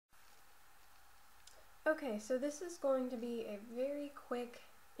Okay, so this is going to be a very quick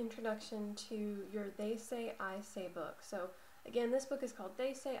introduction to your They Say, I Say book. So again, this book is called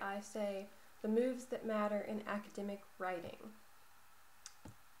They Say, I Say, The Moves That Matter in Academic Writing.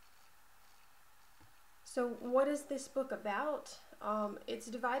 So what is this book about? It's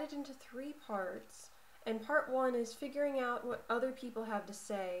divided into 3 parts, and part 1 is figuring out what other people have to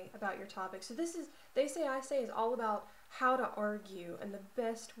say about your topic. So this is, They Say, I Say is all about how to argue and the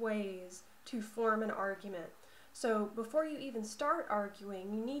best ways to form an argument. So before you even start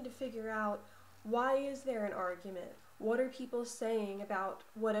arguing, you need to figure out, why is there an argument? What are people saying about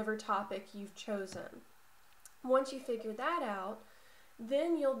whatever topic you've chosen? Once you figure that out,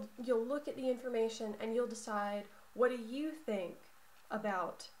 then you'll look at the information and you'll decide, what do you think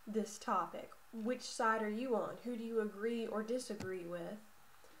about this topic? Which side are you on? Who do you agree or disagree with?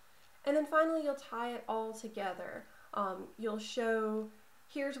 And then finally you'll tie it all together. You'll show,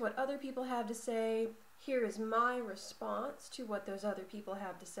 here's what other people have to say, here is my response to what those other people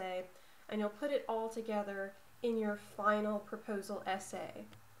have to say, and you'll put it all together in your final proposal essay.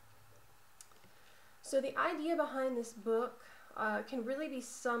 So the idea behind this book can really be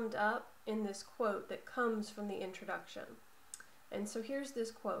summed up in this quote that comes from the introduction. And so here's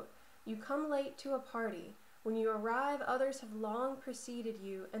this quote: "You come late to a party. When you arrive, others have long preceded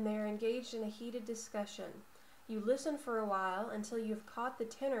you, and they are engaged in a heated discussion. You listen for a while until you have caught the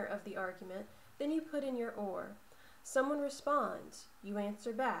tenor of the argument, then you put in your oar. Someone responds, you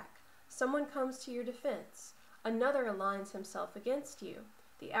answer back. Someone comes to your defense. Another aligns himself against you.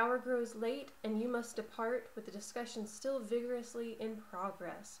 The hour grows late, and you must depart with the discussion still vigorously in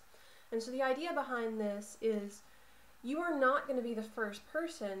progress." And so the idea behind this is, you are not going to be the first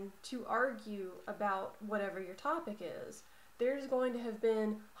person to argue about whatever your topic is. There's going to have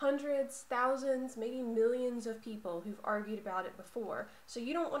been hundreds, thousands, maybe millions of people who've argued about it before. So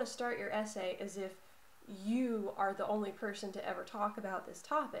you don't want to start your essay as if you are the only person to ever talk about this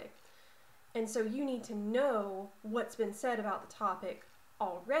topic. And so you need to know what's been said about the topic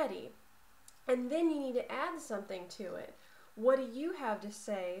already. And then you need to add something to it. What do you have to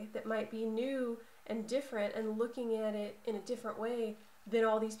say that might be new and different and looking at it in a different way than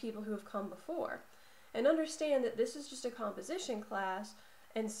all these people who have come before? And understand that this is just a composition class,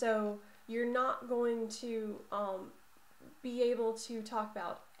 and so you're not going to be able to talk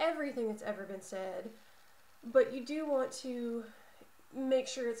about everything that's ever been said, but you do want to make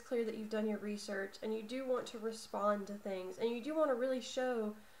sure it's clear that you've done your research, and you do want to respond to things, and you do want to really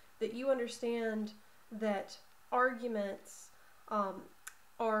show that you understand that arguments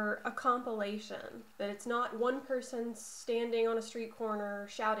are a compilation, that it's not one person standing on a street corner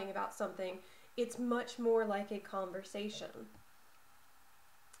shouting about something. It's much more like a conversation.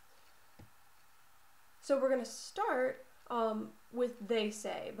 So we're going to start with they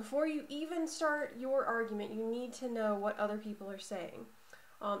say. Before you even start your argument, you need to know what other people are saying.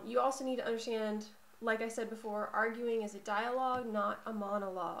 You also need to understand, like I said before, arguing is a dialogue, not a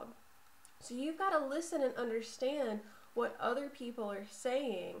monologue. So you've got to listen and understand what other people are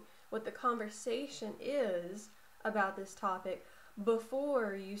saying, what the conversation is about this topic,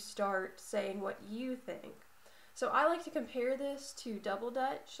 before you start saying what you think. So I like to compare this to Double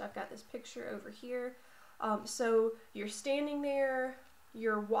Dutch. I've got this picture over here. So you're standing there,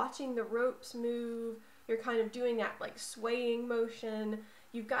 you're watching the ropes move, you're kind of doing that like swaying motion.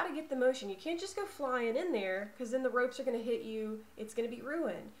 You've got to get the motion. You can't just go flying in there, because then the ropes are going to hit you. It's going to be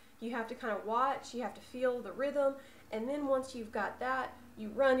ruined. You have to kind of watch, you have to feel the rhythm, and then once you've got that, you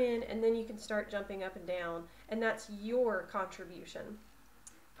run in, and then you can start jumping up and down, and that's your contribution.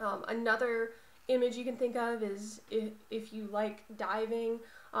 Another image you can think of is if you like diving,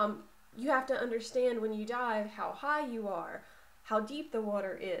 you have to understand when you dive how high you are, how deep the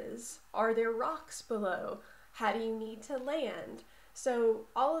water is, are there rocks below, how do you need to land? So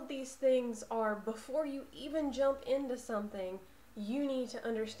all of these things are, before you even jump into something, you need to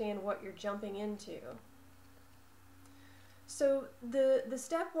understand what you're jumping into. So the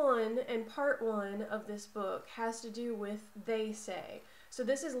step 1 and part 1 of this book has to do with they say. So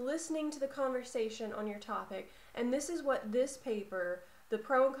this is listening to the conversation on your topic, and this is what this paper, the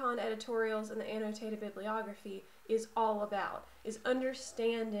pro and con editorials and the annotated bibliography, is all about, is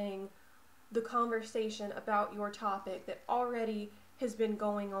understanding the conversation about your topic that already has been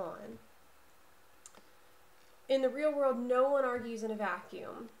going on. In the real world, no one argues in a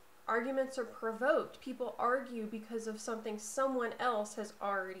vacuum. Arguments are provoked. People argue because of something someone else has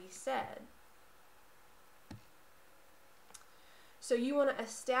already said. So you want to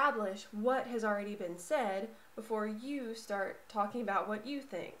establish what has already been said before you start talking about what you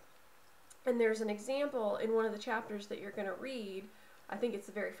think. And there's an example in one of the chapters that you're going to read. I think it's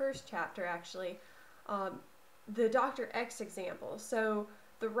the very first chapter, actually, the Dr. X example. So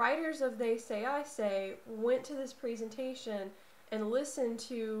the writers of They Say, I Say went to this presentation and listened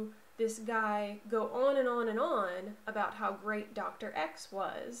to this guy go on and on and on about how great Dr. X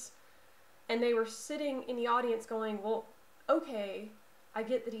was. And they were sitting in the audience going, well, okay, I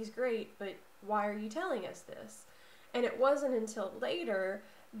get that he's great, but why are you telling us this? And it wasn't until later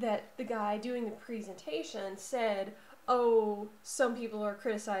that the guy doing the presentation said, oh, some people are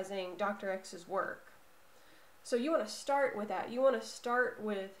criticizing Dr. X's work. So you want to start with that. You want to start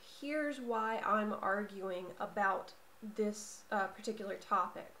with, here's why I'm arguing about this particular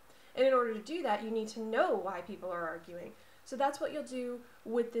topic. And in order to do that, you need to know why people are arguing. So that's what you'll do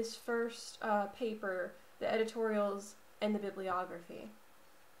with this first paper, the editorials and the bibliography.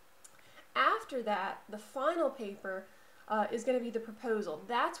 After that, the final paper is going to be the proposal.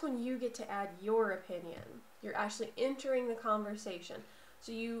 That's when you get to add your opinion. You're actually entering the conversation.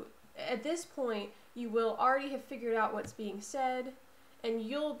 So you, at this point, you will already have figured out what's being said, and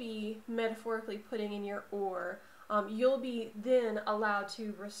you'll be metaphorically putting in your oar. You'll be then allowed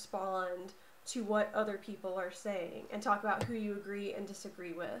to respond to what other people are saying and talk about who you agree and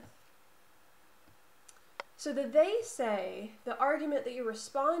disagree with. So the they say, the argument that you're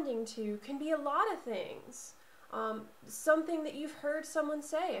responding to, can be a lot of things. Something that you've heard someone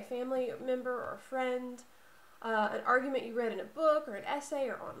say, a family member or a friend, an argument you read in a book or an essay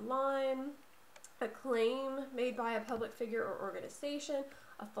or online, a claim made by a public figure or organization,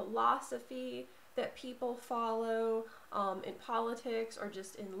 a philosophy that people follow in politics or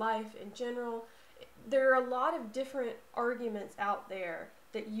just in life in general. There are a lot of different arguments out there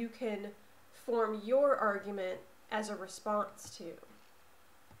that you can form your argument as a response to.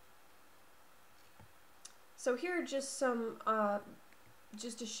 So here are just some,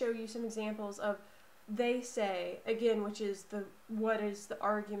 just to show you some examples of they say, again, which is the what is the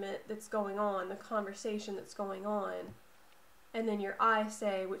argument that's going on, the conversation that's going on, and then your I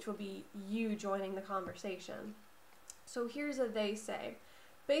say, which will be you joining the conversation. So here's a they say.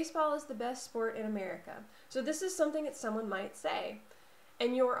 Baseball is the best sport in America. So this is something that someone might say.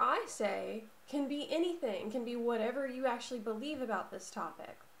 And your I say can be anything, can be whatever you actually believe about this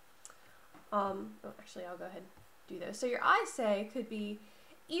topic. Actually, I'll go ahead and do those. So your I say could be,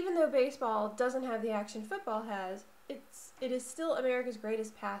 even though baseball doesn't have the action football has, it is still America's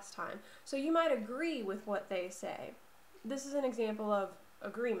greatest pastime. So you might agree with what they say. This is an example of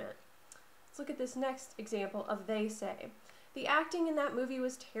agreement. Let's look at this next example of they say. The acting in that movie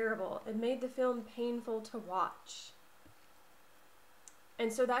was terrible. It made the film painful to watch.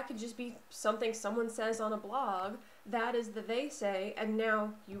 And so that could just be something someone says on a blog. That is the they say, and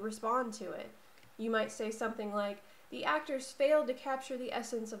now you respond to it. You might say something like, the actors failed to capture the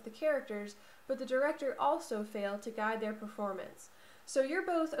essence of the characters, but the director also failed to guide their performance. So you're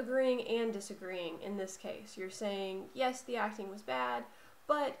both agreeing and disagreeing in this case. You're saying, yes, the acting was bad,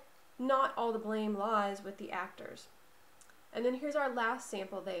 but not all the blame lies with the actors. And then here's our last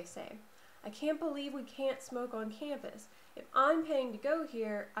sample they say. I can't believe we can't smoke on campus. If I'm paying to go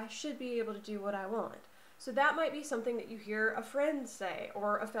here, I should be able to do what I want. So that might be something that you hear a friend say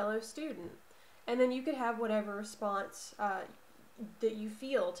or a fellow student. And then you could have whatever response that you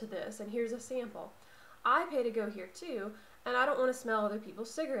feel to this. And here's a sample. I pay to go here too, and I don't want to smell other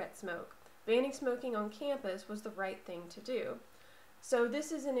people's cigarette smoke. Banning smoking on campus was the right thing to do. So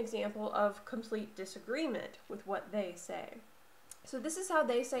this is an example of complete disagreement with what they say. So this is how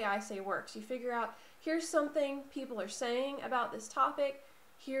they say, I say works. You figure out, here's something people are saying about this topic,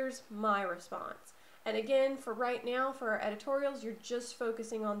 here's my response. And again, for right now, for our editorials, you're just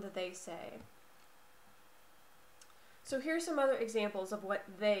focusing on the they say. So here's some other examples of what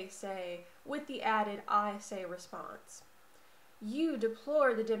they say with the added I say response. You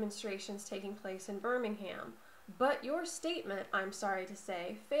deplore the demonstrations taking place in Birmingham, but your statement, I'm sorry to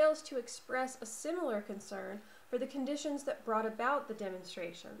say, fails to express a similar concern for the conditions that brought about the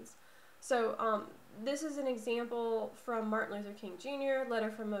demonstrations. So this is an example from Martin Luther King Jr.,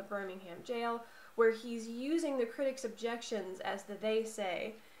 letter from a Birmingham jail, where he's using the critics' objections as the they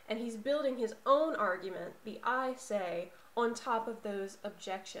say, and he's building his own argument, the I say, on top of those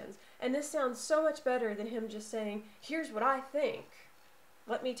objections. And this sounds so much better than him just saying, here's what I think,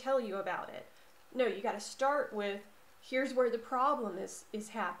 let me tell you about it. No, you got to start with, here's where the problem is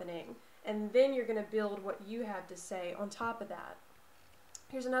happening, and then you're going to build what you have to say on top of that.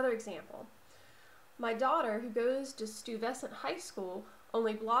 Here's another example. My daughter, who goes to Stuyvesant High School,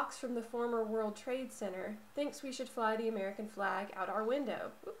 only blocks from the former World Trade Center, thinks we should fly the American flag out our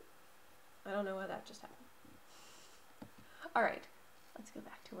window. Oop. I don't know why that just happened. All right, let's go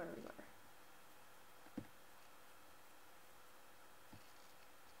back to where we were.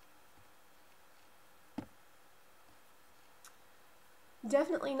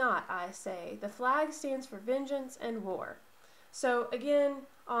 Definitely not, I say. The flag stands for vengeance and war. So again,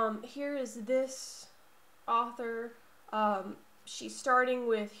 here is this author. She's starting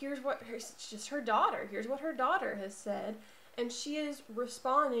with here's what her daughter. Here's what her daughter has said, and she is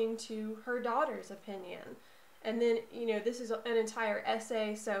responding to her daughter's opinion. And then this is an entire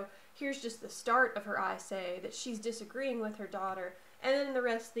essay. So here's just the start of her essay that she's disagreeing with her daughter, and then in the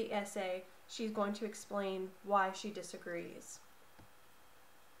rest of the essay, she's going to explain why she disagrees.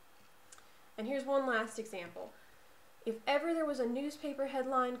 And here's one last example. If ever there was a newspaper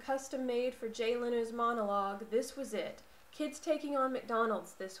headline custom made for Jay Leno's monologue, this was it. Kids taking on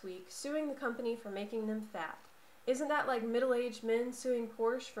McDonald's this week, suing the company for making them fat. Isn't that like middle-aged men suing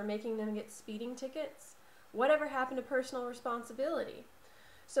Porsche for making them get speeding tickets? Whatever happened to personal responsibility?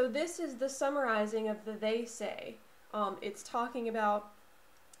 So this is the summarizing of the they say. It's talking about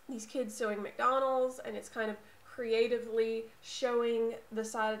these kids suing McDonald's, and it's kind of creatively showing the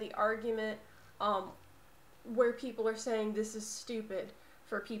side of the argument where people are saying this is stupid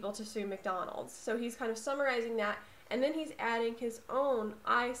for people to sue McDonald's. So he's kind of summarizing that, and then he's adding his own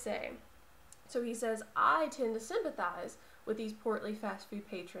I say. So he says, I tend to sympathize with these portly fast food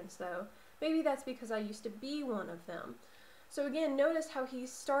patrons, though. Maybe that's because I used to be one of them. So again, notice how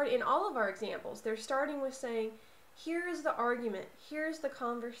he's starting, in all of our examples, they're starting with saying, here is the argument, here's the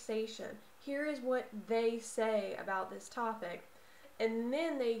conversation, here is what they say about this topic, and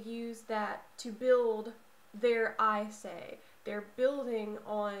then they use that to build their I say. They're building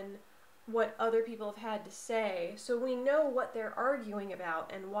on what other people have had to say, so we know what they're arguing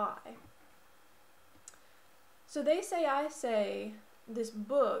about and why. So They Say, I Say, this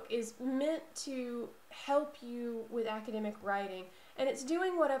book is meant to help you with academic writing, and it's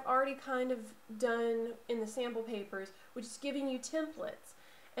doing what I've already kind of done in the sample papers, which is giving you templates.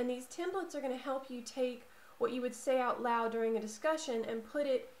 And these templates are going to help you take what you would say out loud during a discussion and put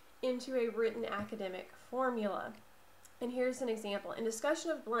it into a written academic formula. And here's an example. In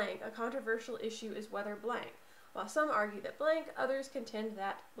discussion of blank, a controversial issue is whether blank. While some argue that blank, others contend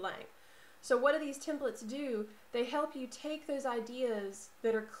that blank. So what do these templates do? They help you take those ideas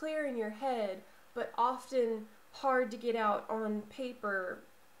that are clear in your head, but often hard to get out on paper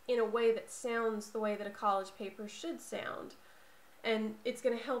in a way that sounds the way that a college paper should sound. And it's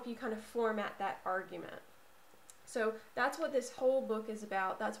going to help you kind of format that argument. So that's what this whole book is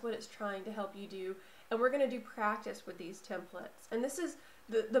about. That's what it's trying to help you do. And we're going to do practice with these templates. And this is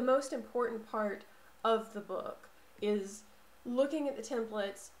the most important part of the book, is looking at the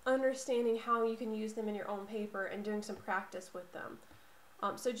templates, understanding how you can use them in your own paper, and doing some practice with them.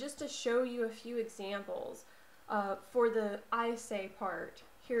 So just to show you a few examples, for the I say part,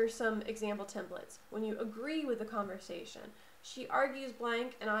 here are some example templates. When you agree with the conversation, she argues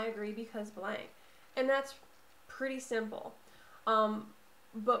blank and I agree because blank. And that's pretty simple.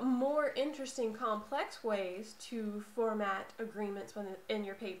 But more interesting, complex ways to format agreements in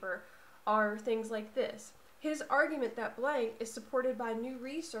your paper are things like this. His argument that blank is supported by new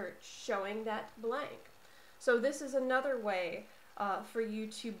research showing that blank. So this is another way for you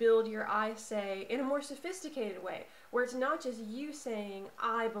to build your I say in a more sophisticated way, where it's not just you saying,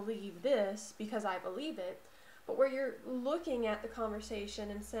 I believe this because I believe it, but where you're looking at the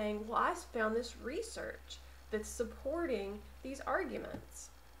conversation and saying, well, I found this research that's supporting these arguments.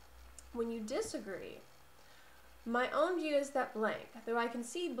 When you disagree, my own view is that blank. Though I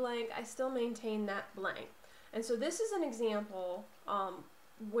concede blank, I still maintain that blank. And so this is an example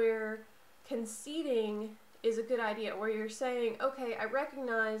where conceding is a good idea, where you're saying, okay, I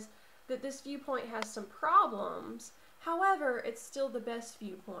recognize that this viewpoint has some problems, however, it's still the best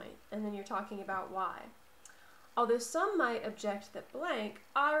viewpoint, and then you're talking about why. Although some might object that blank,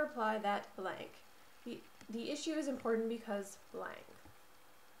 I reply that blank. The issue is important because blank.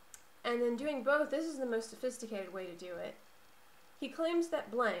 And then doing both, this is the most sophisticated way to do it. He claims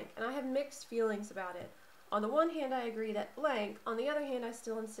that blank, and I have mixed feelings about it. On the one hand, I agree that blank. On the other hand, I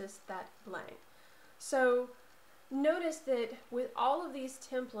still insist that blank. So notice that with all of these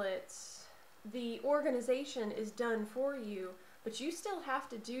templates, the organization is done for you, but you still have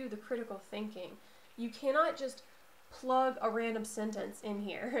to do the critical thinking. You cannot just plug a random sentence in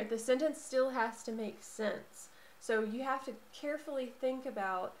here. The sentence still has to make sense. So you have to carefully think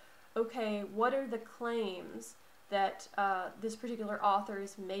about, okay, what are the claims that this particular author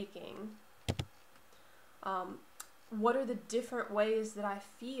is making? What are the different ways that I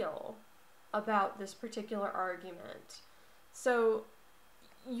feel about this particular argument? So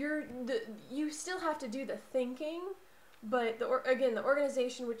you still have to do the thinking, but the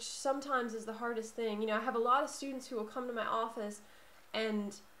organization, which sometimes is the hardest thing. You know, I have a lot of students who will come to my office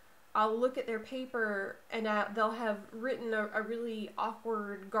and I'll look at their paper and they'll have written a really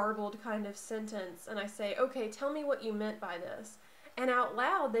awkward, garbled kind of sentence, and I say, okay, tell me what you meant by this. And out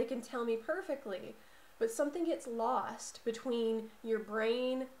loud, they can tell me perfectly, but something gets lost between your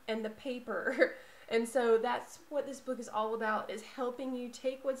brain and the paper. And so that's what this book is all about, is helping you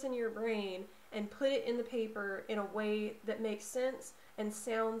take what's in your brain and put it in the paper in a way that makes sense and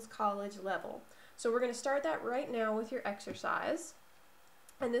sounds college level. So we're going to start that right now with your exercise.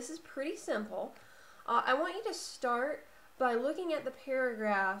 And this is pretty simple. I want you to start by looking at the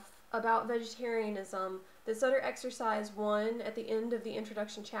paragraph about vegetarianism that's under exercise 1 at the end of the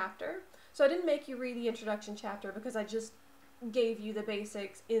introduction chapter. So I didn't make you read the introduction chapter because I just gave you the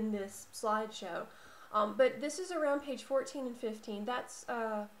basics in this slideshow. But this is around page 14 and 15.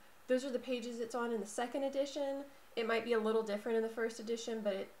 Those are the pages it's on in the second edition. It might be a little different in the first edition,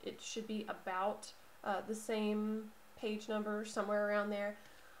 but it should be about the same page number, somewhere around there.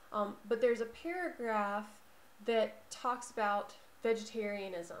 But there's a paragraph that talks about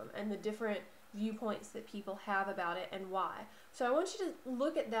vegetarianism and the different viewpoints that people have about it and why. So I want you to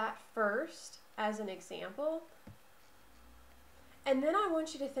look at that first as an example. And then I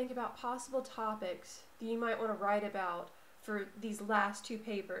want you to think about possible topics that you might want to write about for these last 2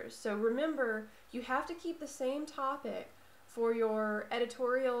 papers. So remember, you have to keep the same topic for your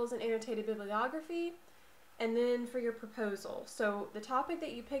editorials and annotated bibliography, and then for your proposal. So the topic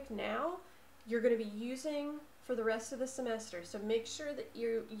that you picked now, you're going to be using for the rest of the semester. So make sure that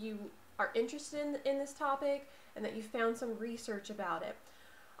you are interested in this topic and that you found some research about it.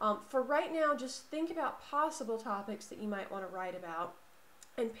 For right now, just think about possible topics that you might want to write about,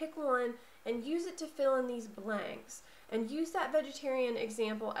 and pick one and use it to fill in these blanks. And use that vegetarian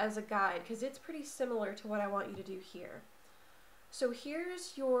example as a guide, because it's pretty similar to what I want you to do here. So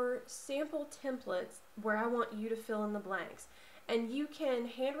here's your sample templates where I want you to fill in the blanks. And you can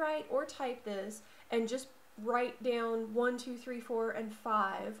handwrite or type this and just write down 1, 2, 3, 4, and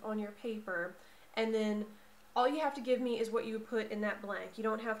 5 on your paper. And then all you have to give me is what you put in that blank. You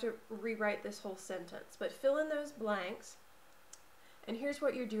don't have to rewrite this whole sentence, but fill in those blanks. And here's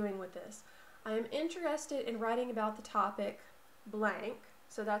what you're doing with this. I am interested in writing about the topic blank,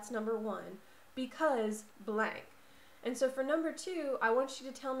 so that's number 1, because blank. And so for number 2, I want you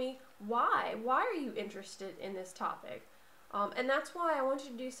to tell me why. Why are you interested in this topic? And that's why I want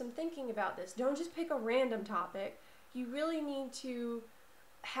you to do some thinking about this. Don't just pick a random topic. You really need to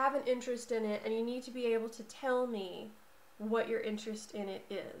have an interest in it, and you need to be able to tell me what your interest in it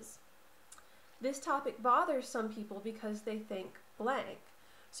is. This topic bothers some people because they think blank.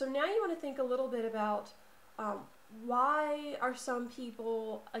 So now you want to think a little bit about why are some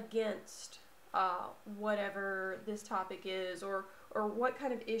people against whatever this topic is, or what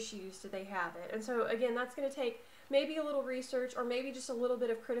kind of issues do they have it. And so again, that's going to take maybe a little research, or maybe just a little bit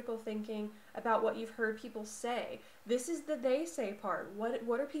of critical thinking about what you've heard people say. This is the they say part.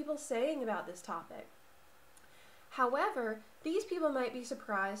 What are people saying about this topic? However, these people might be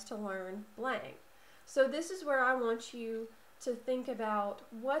surprised to learn blank. So this is where I want you to think about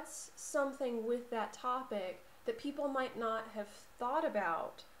what's something with that topic that people might not have thought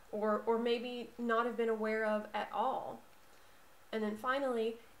about, or maybe not have been aware of at all. And then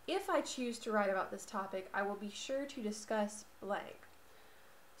finally, if I choose to write about this topic, I will be sure to discuss blank.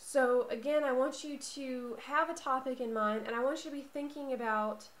 So again, I want you to have a topic in mind, and I want you to be thinking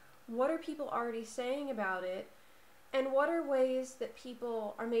about what are people already saying about it, and what are ways that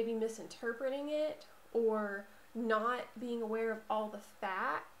people are maybe misinterpreting it, or not being aware of all the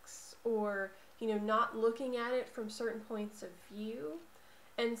facts, or not looking at it from certain points of view.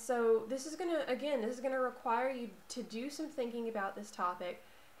 And so this is going to require you to do some thinking about this topic,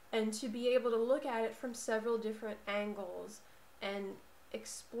 and to be able to look at it from several different angles and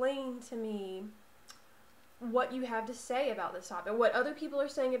explain to me what you have to say about this topic, what other people are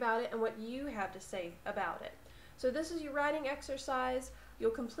saying about it, and what you have to say about it. So this is your writing exercise.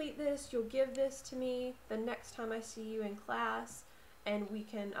 You'll complete this, you'll give this to me the next time I see you in class, and we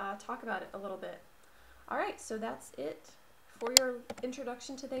can talk about it a little bit. Alright, so that's it for your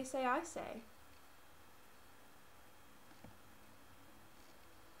introduction to They Say, I Say.